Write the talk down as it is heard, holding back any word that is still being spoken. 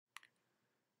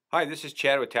Hi, this is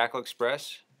Chad with Tackle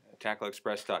Express,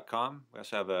 tackleexpress.com. We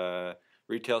also have a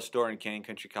retail store in Canyon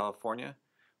Country, California.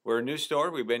 We're a new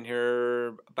store. We've been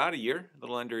here about a year, a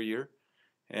little under a year,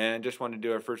 and just wanted to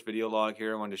do our first video log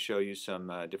here. I wanted to show you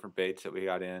some different baits that we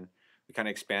got in. We kind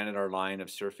of expanded our line of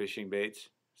surf fishing baits.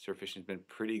 Surf fishing's been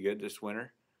pretty good this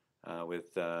winter.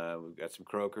 We've got some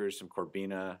croakers, some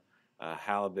Corbina,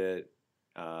 halibut,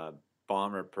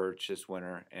 bomber perch this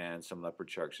winter, and some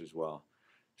leopard sharks as well.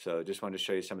 So just wanted to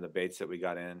show you some of the baits that we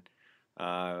got in.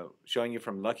 Showing you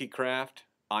from Lucky Craft,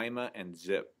 Ima, and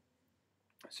Zip.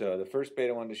 So the first bait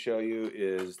I wanted to show you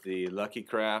is the Lucky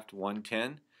Craft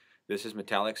 110. This is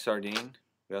metallic sardine.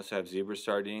 We also have zebra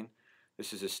sardine.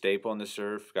 This is a staple in the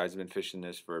surf. Guys have been fishing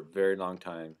this for a very long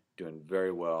time, doing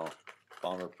very well.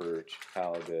 Bomber perch,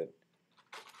 halibut.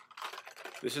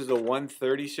 This is the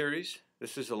 130 series.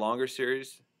 This is the longer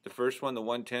series. The first one, the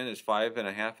 110, is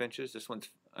 5.5 inches. This one's,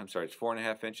 it's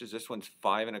 4.5 inches. This one's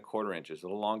 5.25 inches. A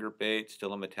little longer bait,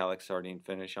 still a metallic sardine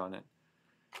finish on it.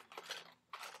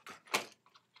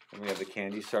 And we have the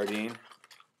candy sardine.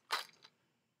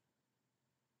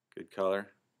 Good color.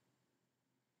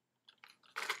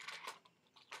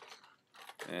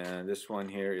 And this one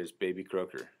here is baby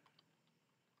croaker.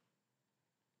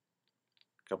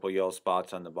 A couple yellow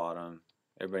spots on the bottom.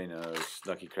 Everybody knows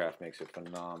Lucky Craft makes a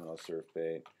phenomenal surf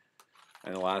bait.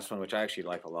 And the last one, which I actually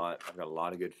like a lot, I've got a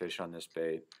lot of good fish on this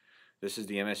bait. This is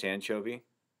the MS Anchovy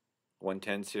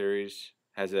 110 series.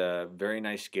 Has a very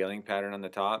nice scaling pattern on the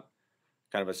top.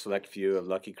 Kind of a select few of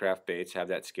Lucky Craft baits have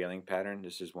that scaling pattern.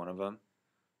 This is one of them.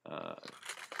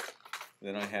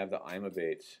 Then I have the Ima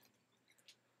baits.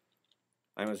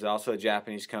 Ima is also a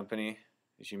Japanese company,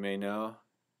 as you may know.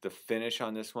 The finish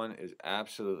on this one is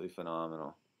absolutely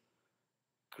phenomenal.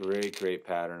 Great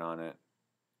pattern on it.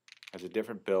 Has a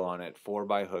different bill on it,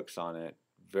 4x hooks on it.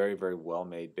 Very well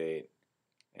made bait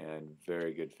and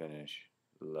very good finish.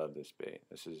 Love this bait.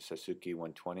 This is a Sasuke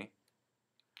 120.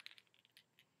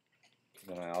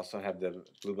 Then I also have the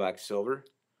blue black silver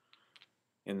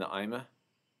in the Ima.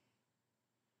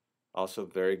 Also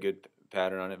very good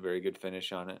pattern on it, very good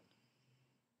finish on it.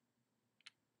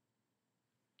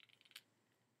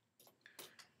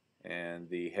 And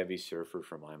the heavy surfer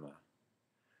from Ima.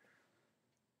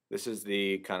 This is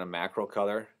the kind of mackerel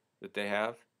color that they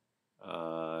have.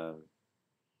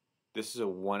 This is a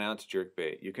 1 ounce jerk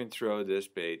bait. You can throw this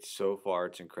bait so far,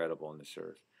 it's incredible in the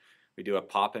surf. We do a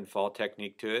pop and fall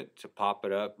technique to it. So pop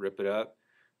it up, rip it up,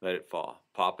 let it fall.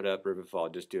 Pop it up, rip it, fall.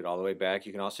 Just do it all the way back.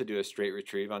 You can also do a straight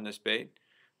retrieve on this bait.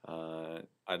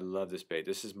 I love this bait.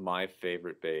 This is my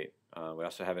favorite bait. We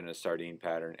also have it in a sardine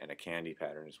pattern and a candy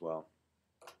pattern as well.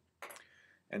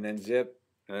 And then Zip,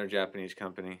 another Japanese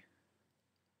company,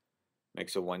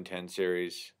 makes a 110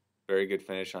 series. Very good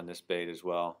finish on this bait as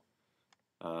well.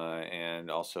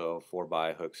 And also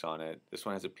 4x hooks on it. This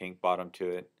one has a pink bottom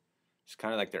to it. It's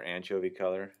kind of like their anchovy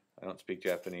color. I don't speak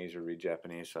Japanese or read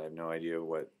Japanese, so I have no idea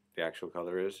what the actual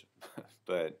color is.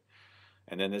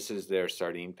 And then this is their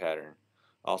sardine pattern.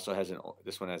 Also has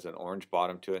this one has an orange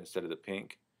bottom to it instead of the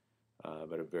pink.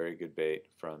 But a very good bait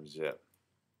from Zip.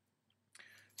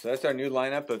 So that's our new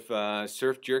lineup of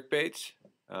surf jerk baits.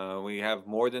 We have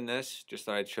more than this. Just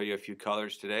thought I'd show you a few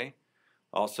colors today.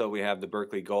 Also, we have the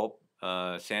Berkeley Gulp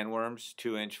sandworms,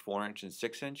 2-inch, 4-inch, and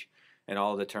 6-inch, and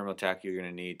all of the terminal tackle you're going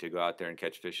to need to go out there and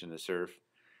catch fish in the surf.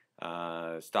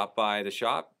 Stop by the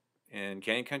shop in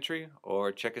Canyon Country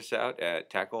or check us out at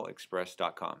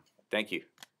tackleexpress.com. Thank you.